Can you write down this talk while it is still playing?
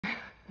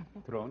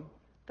Throne?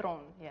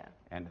 Throne, yeah.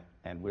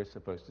 And we're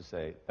supposed to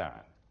say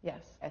Theron.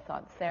 Yes, I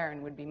thought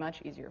Theron would be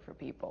much easier for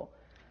people.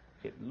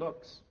 It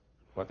looks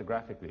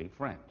orthographically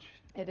French.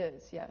 It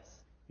is,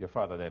 yes. Your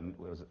father then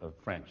was of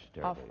French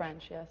derivation. Of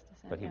French, yes.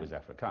 Descent, but he yeah. was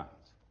Afrikaans.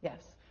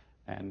 Yes.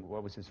 And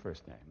what was his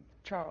first name?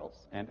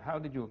 Charles. And how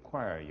did you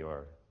acquire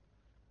your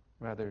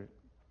rather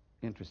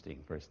interesting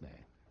first name?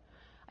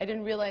 I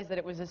didn't realize that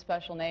it was a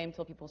special name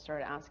until people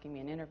started asking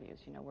me in interviews,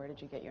 you know, where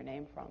did you get your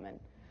name from? And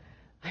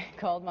I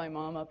called my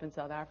mom up in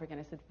South Africa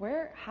and I said,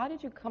 how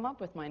did you come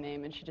up with my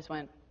name? And she just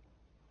went,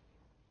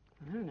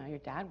 I don't know, your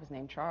dad was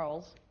named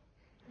Charles.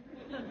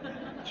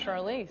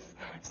 Charlize.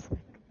 I was like,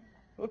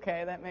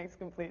 okay, that makes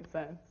complete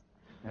sense.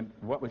 And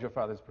what was your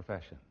father's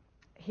profession?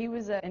 He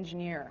was an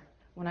engineer.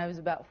 When I was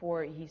about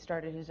 4, he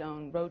started his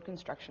own road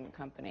construction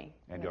company.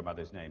 And your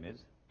mother's name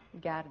is?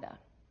 Gerda.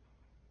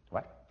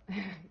 What?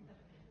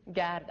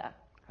 Gerda.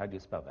 How do you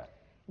spell that?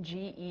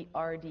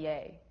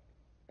 Gerda.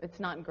 It's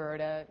not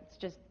Gerda, it's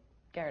just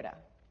Gerda,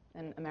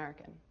 an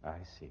American. I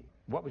see.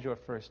 What was your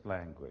first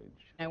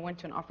language? I went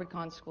to an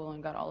Afrikaans school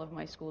and got all of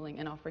my schooling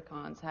in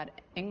Afrikaans. Had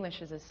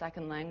English as a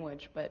second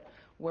language, but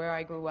where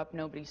I grew up,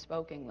 nobody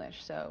spoke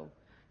English. So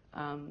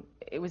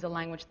it was a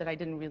language that I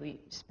didn't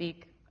really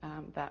speak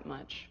that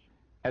much.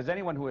 As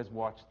anyone who has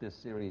watched this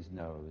series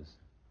knows,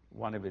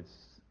 one of its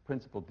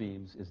principal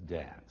themes is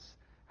dance.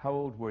 How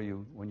old were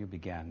you when you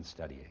began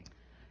studying?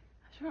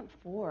 I was around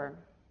 4.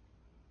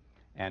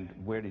 And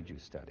where did you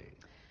study?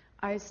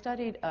 I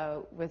studied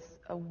with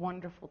a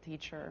wonderful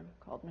teacher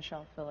called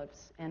Michelle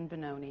Phillips in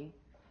Benoni.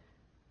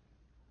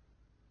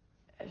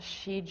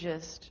 She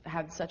just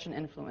had such an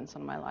influence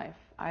on my life.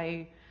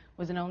 I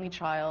was an only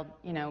child,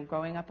 you know,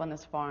 growing up on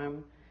this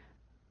farm.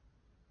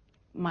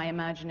 My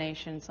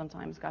imagination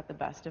sometimes got the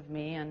best of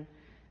me, and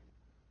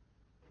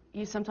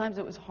sometimes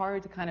it was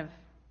hard to kind of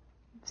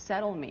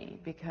settle me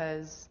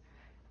because,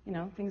 you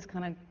know, things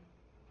kind of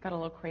got a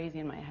little crazy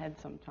in my head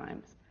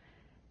sometimes.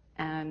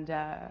 And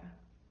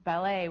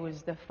ballet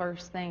was the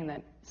first thing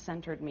that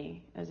centered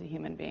me as a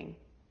human being.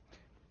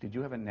 Did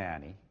you have a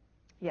nanny?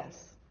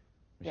 Yes.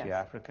 Was she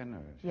African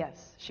or?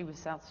 Yes, she was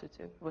South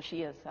Sutu. Well,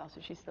 she is South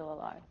Sutu. She's still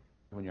alive.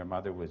 When your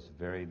mother was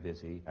very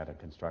busy at a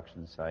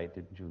construction site,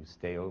 didn't you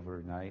stay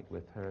overnight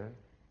with her?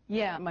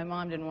 Yeah, my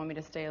mom didn't want me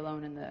to stay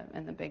alone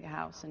in the big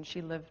house, and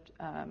she lived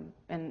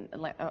in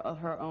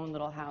her own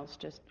little house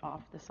just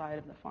off the side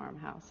of the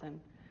farmhouse, and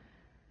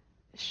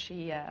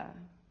she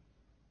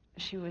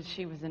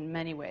was in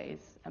many ways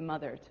a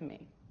mother to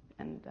me.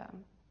 And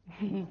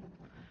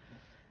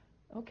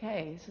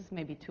okay, this is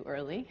maybe too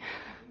early.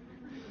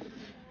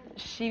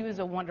 She was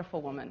a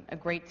wonderful woman, a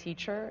great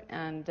teacher,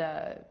 and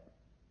a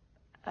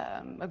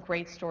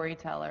great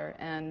storyteller,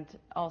 and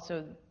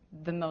also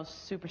the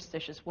most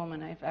superstitious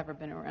woman I've ever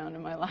been around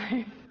in my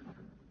life.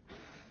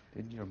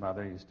 Didn't your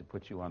mother used to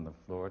put you on the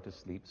floor to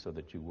sleep so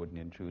that you wouldn't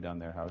intrude on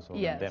their household?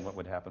 Yes. And then what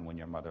would happen when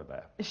your mother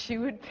left? She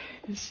would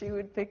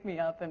pick me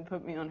up and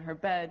put me on her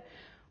bed,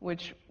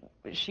 which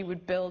she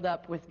would build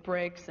up with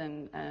bricks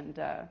and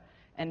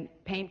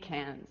paint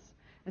cans.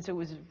 And so it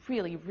was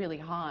really, really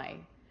high.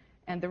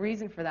 And the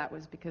reason for that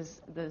was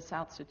because the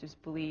South Sutus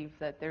believe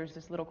that there's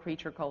this little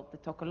creature called the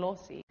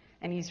Tokolosi,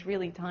 and he's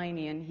really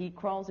tiny, and he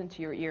crawls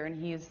into your ear,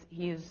 and he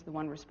is the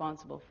one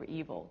responsible for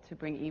evil, to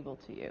bring evil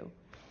to you.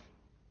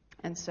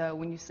 And so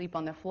when you sleep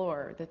on the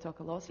floor, the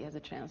Tokolosi has a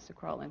chance to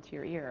crawl into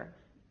your ear,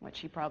 which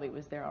he probably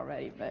was there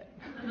already, but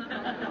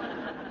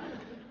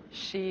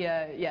she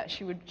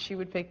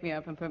would pick me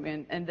up and put me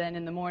in, and then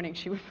in the morning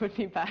she would put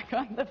me back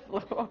on the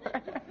floor.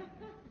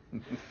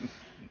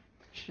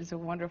 She's a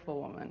wonderful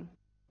woman.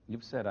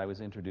 You've said I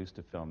was introduced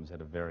to films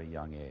at a very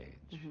young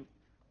age. Mm-hmm.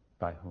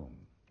 By whom?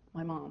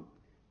 My mom.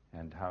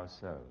 And how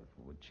so?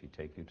 Would she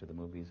take you to the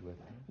movies with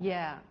her?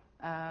 Yeah.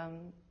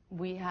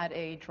 We had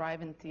a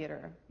drive-in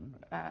theater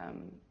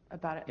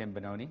about it. In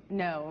Benoni?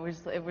 No,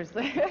 it was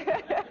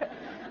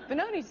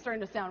Benoni's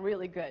starting to sound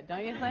really good,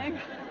 don't you think?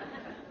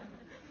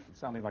 It's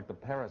sounding like the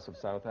Paris of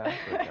South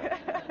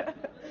Africa.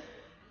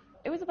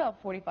 It was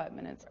about 45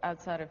 minutes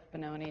outside of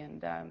Benoni,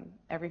 and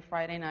every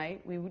Friday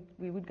night we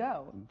would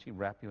go. Didn't she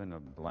wrap you in a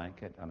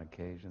blanket on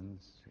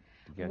occasions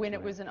to get when you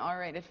it was an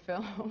R-rated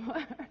film,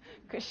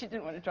 because she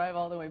didn't want to drive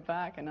all the way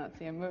back and not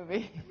see a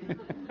movie.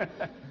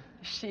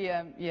 She,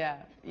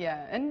 yeah,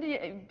 and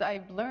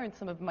I've learned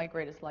some of my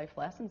greatest life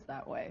lessons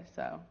that way.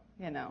 So,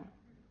 you know.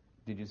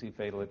 Did you see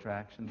Fatal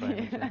Attraction by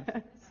any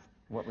chance?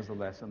 What was the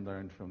lesson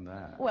learned from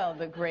that? Well,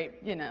 the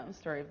great, you know,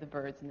 story of the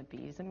birds and the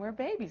bees and where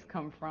babies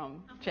come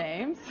from,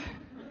 James.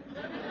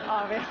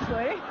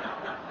 Obviously.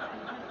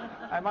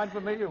 I'm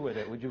unfamiliar with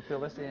it. Would you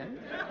fill us in?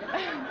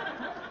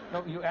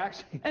 No, you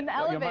actually... And the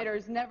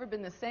elevator's never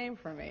been the same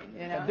for me,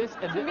 you know?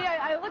 To me,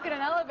 I look at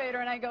an elevator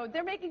and I go,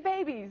 they're making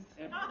babies.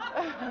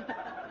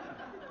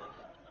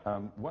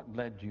 What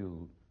led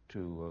you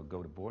to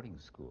go to boarding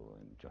school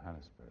in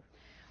Johannesburg?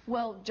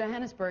 Well,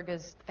 Johannesburg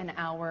is an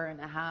hour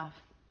and a half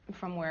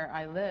from where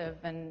I live,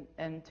 and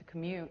to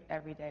commute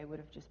every day would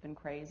have just been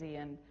crazy.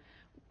 And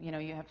you know,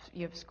 you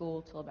have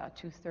school till about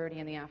 2:30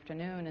 in the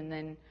afternoon, and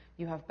then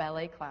you have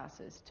ballet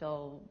classes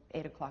till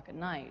 8 o'clock at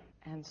night.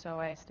 And so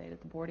I stayed at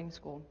the boarding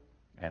school.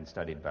 And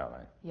studied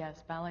ballet.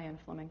 Yes, ballet and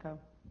flamenco.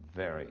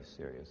 Very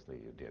seriously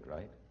you did,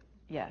 right?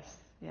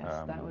 Yes,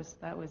 yes, that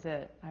was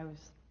it.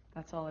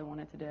 That's all I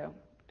wanted to do.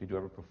 Did you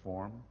ever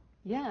perform?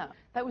 Yeah,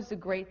 that was the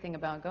great thing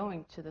about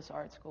going to this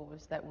art school,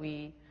 was that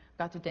we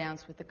got to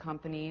dance with the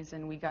companies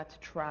and we got to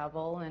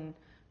travel,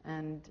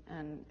 and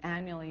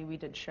annually we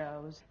did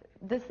shows.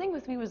 The thing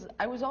with me was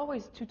I was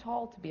always too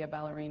tall to be a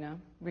ballerina,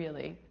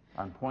 really.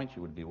 On point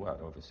you would be what,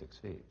 over 6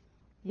 feet?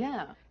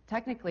 Yeah,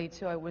 technically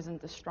too I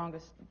wasn't the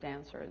strongest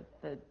dancer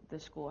that the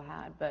school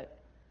had, but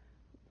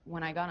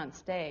when I got on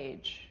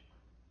stage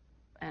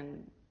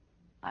and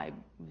I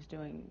was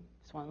doing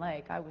Swan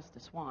Lake, I was the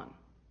swan.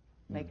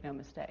 Make no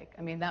mistake.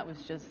 I mean, that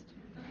was just...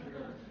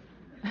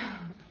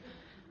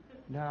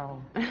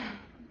 Now,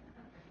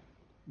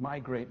 my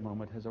great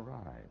moment has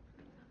arrived.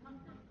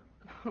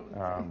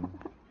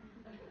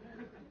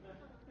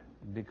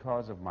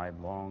 Because of my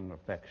long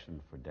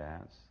affection for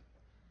dance,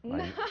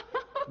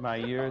 my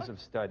years of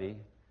study,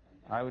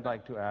 I would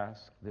like to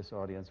ask this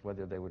audience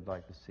whether they would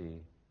like to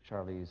see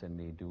Charlize and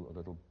me do a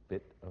little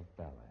bit of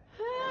ballet.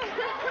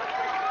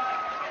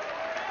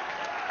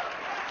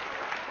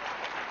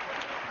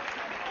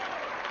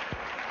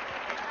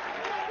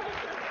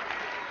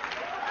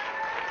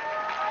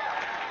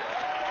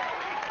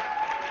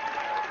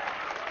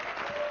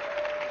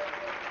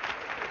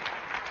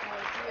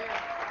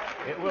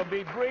 It will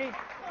be brief.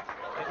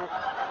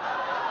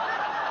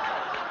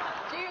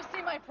 Do you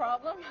see my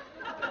problem?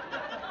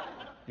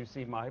 You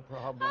see my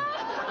problem?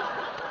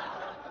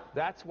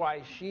 That's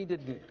why she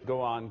didn't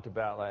go on to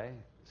ballet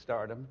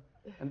stardom,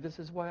 and this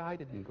is why I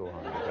didn't go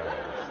on to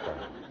ballet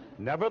stardom.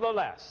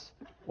 Nevertheless,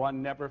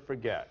 one never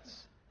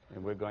forgets,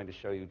 and we're going to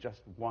show you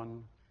just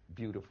one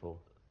beautiful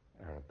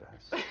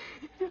arabesque.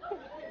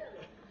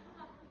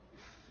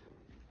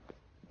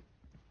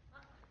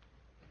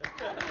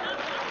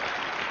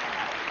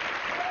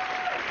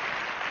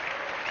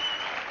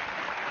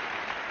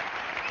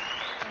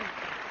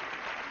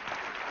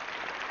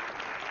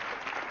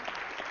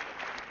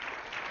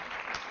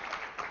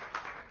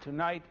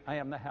 Tonight, I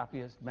am the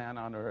happiest man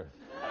on earth.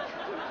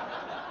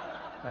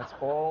 That's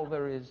all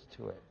there is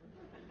to it.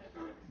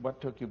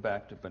 What took you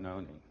back to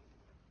Benoni?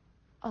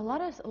 A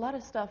lot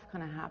of stuff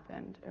kind of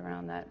happened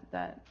around that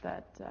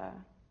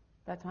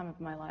time of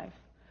my life.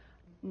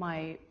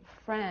 My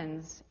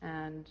friends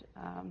and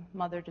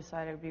mother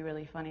decided it would be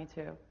really funny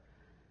to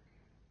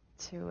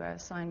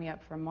sign me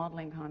up for a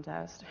modeling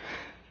contest.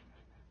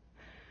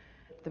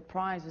 The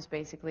prize was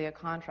basically a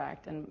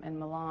contract in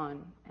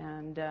Milan,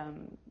 and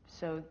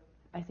so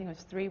I think it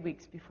was 3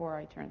 weeks before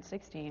I turned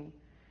 16,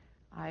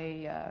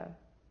 I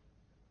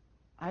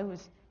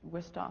was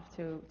whisked off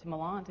to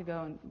Milan to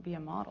go and be a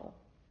model.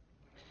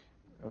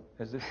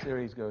 As this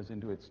series goes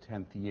into its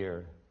 10th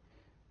year,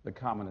 the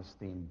commonest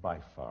theme by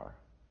far,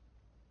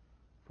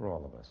 for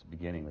all of us,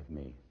 beginning with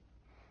me,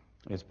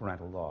 is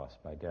parental loss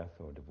by death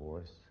or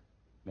divorce.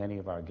 Many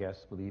of our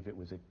guests believe it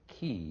was a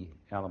key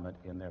element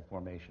in their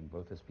formation,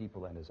 both as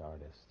people and as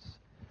artists.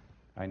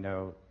 I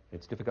know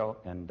it's difficult,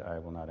 and I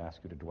will not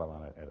ask you to dwell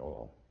on it at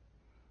all.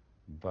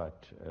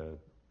 But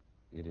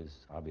it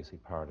is obviously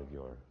part of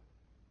your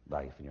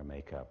life and your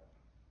makeup.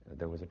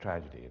 There was a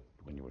tragedy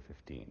when you were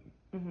 15,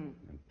 and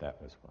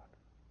that was what?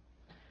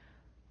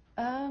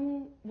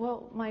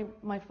 Well,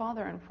 my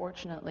father,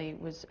 unfortunately,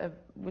 was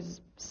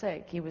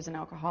sick. He was an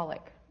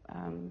alcoholic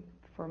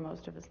for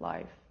most of his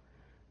life.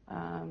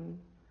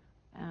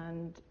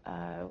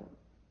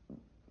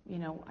 You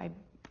know,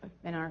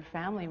 in our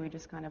family, we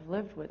just kind of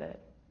lived with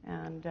it.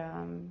 And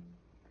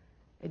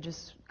it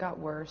just got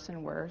worse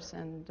and worse.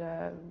 And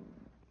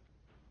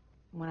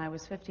when I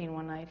was 15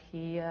 one night,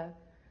 he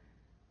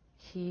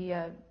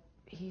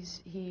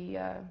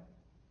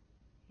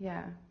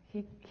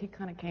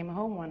kind of came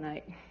home one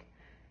night,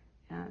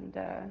 and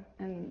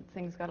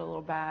things got a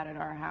little bad at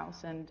our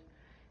house, and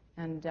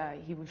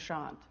he was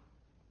shot.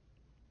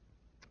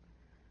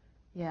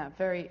 Yeah,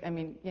 I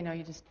mean, you know,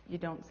 you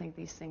don't think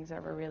these things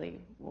ever really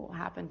will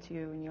happen to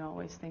you, and you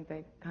always think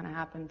they kind of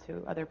happen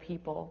to other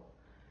people.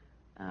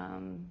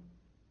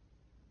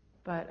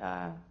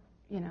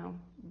 You know,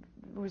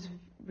 it was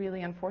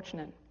really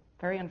unfortunate,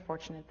 very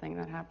unfortunate thing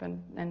that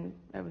happened, and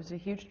it was a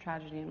huge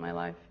tragedy in my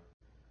life.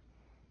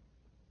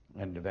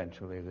 And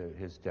eventually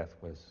his death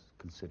was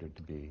considered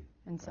to be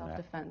in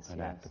self-defense,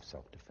 an act of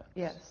self-defense.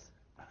 Yes.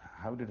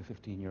 How did a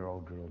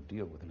 15-year-old girl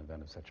deal with an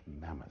event of such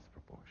mammoth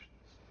proportions?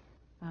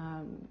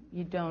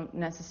 You don't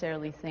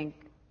necessarily think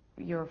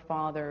your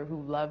father,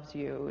 who loves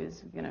you,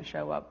 is going to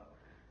show up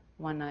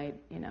one night,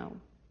 you know,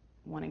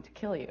 wanting to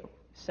kill you.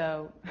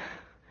 So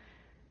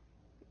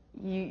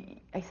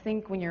I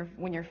think when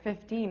you're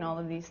 15, all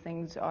of these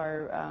things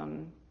are,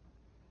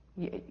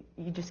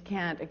 you just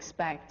can't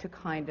expect to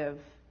kind of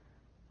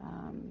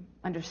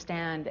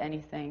understand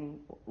anything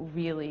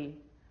really.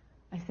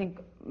 I think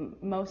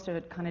most of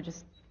it kind of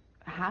just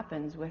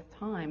happens with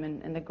time.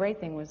 And the great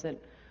thing was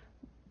that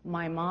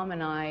My mom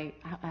and I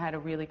had a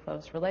really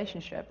close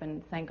relationship,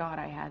 and thank God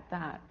I had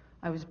that.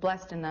 I was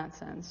blessed in that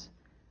sense.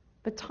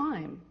 But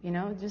time, you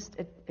know, just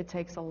it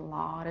takes a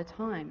lot of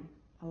time,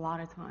 a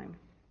lot of time.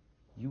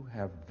 You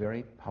have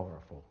very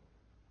powerful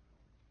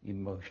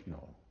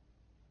emotional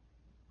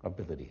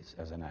abilities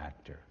as an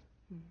actor.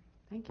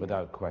 Thank you.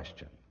 Without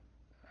question.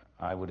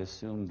 I would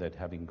assume that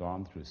having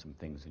gone through some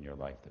things in your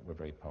life that were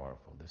very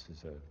powerful,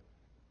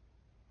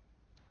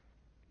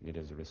 it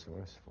is a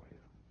resource for you.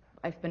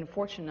 I've been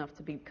fortunate enough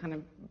to be kind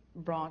of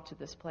brought to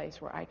this place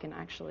where I can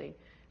actually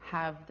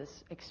have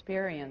this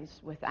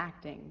experience with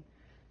acting,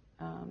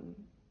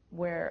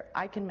 where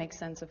I can make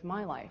sense of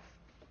my life.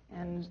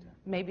 And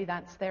maybe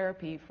that's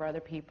therapy for other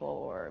people,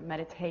 or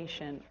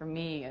meditation. For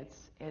me,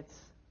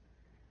 it's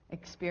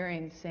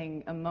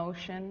experiencing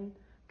emotion,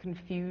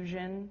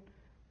 confusion,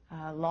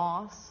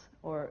 loss,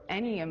 or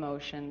any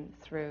emotion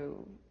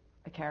through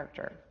a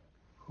character.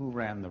 Who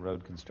ran the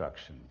road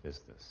construction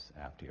business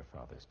after your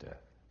father's death?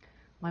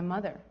 My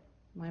mother.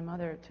 My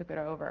mother took it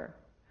over.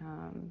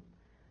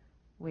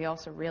 We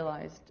also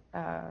realized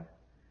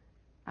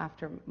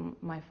after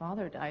my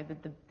father died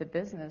that the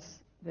business,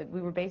 that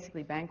we were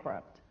basically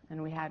bankrupt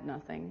and we had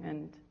nothing,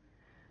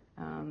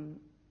 and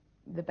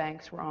the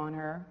banks were on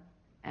her,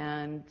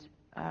 and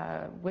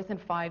within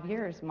 5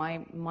 years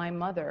my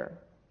mother,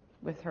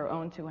 with her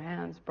own two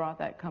hands, brought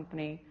that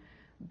company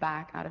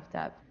back out of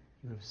debt.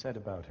 You have said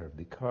about her,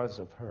 because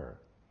of her,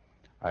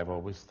 I've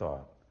always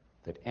thought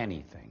that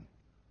anything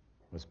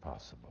was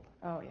possible.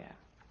 Oh, yeah.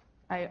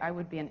 I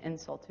would be an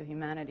insult to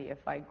humanity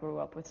if I grew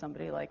up with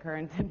somebody like her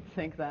and didn't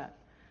think that.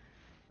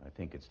 I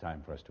think it's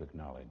time for us to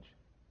acknowledge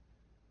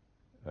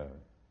a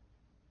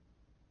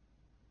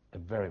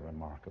very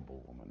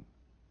remarkable woman.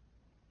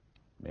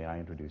 May I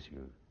introduce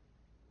you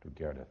to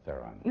Gerda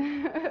Theron?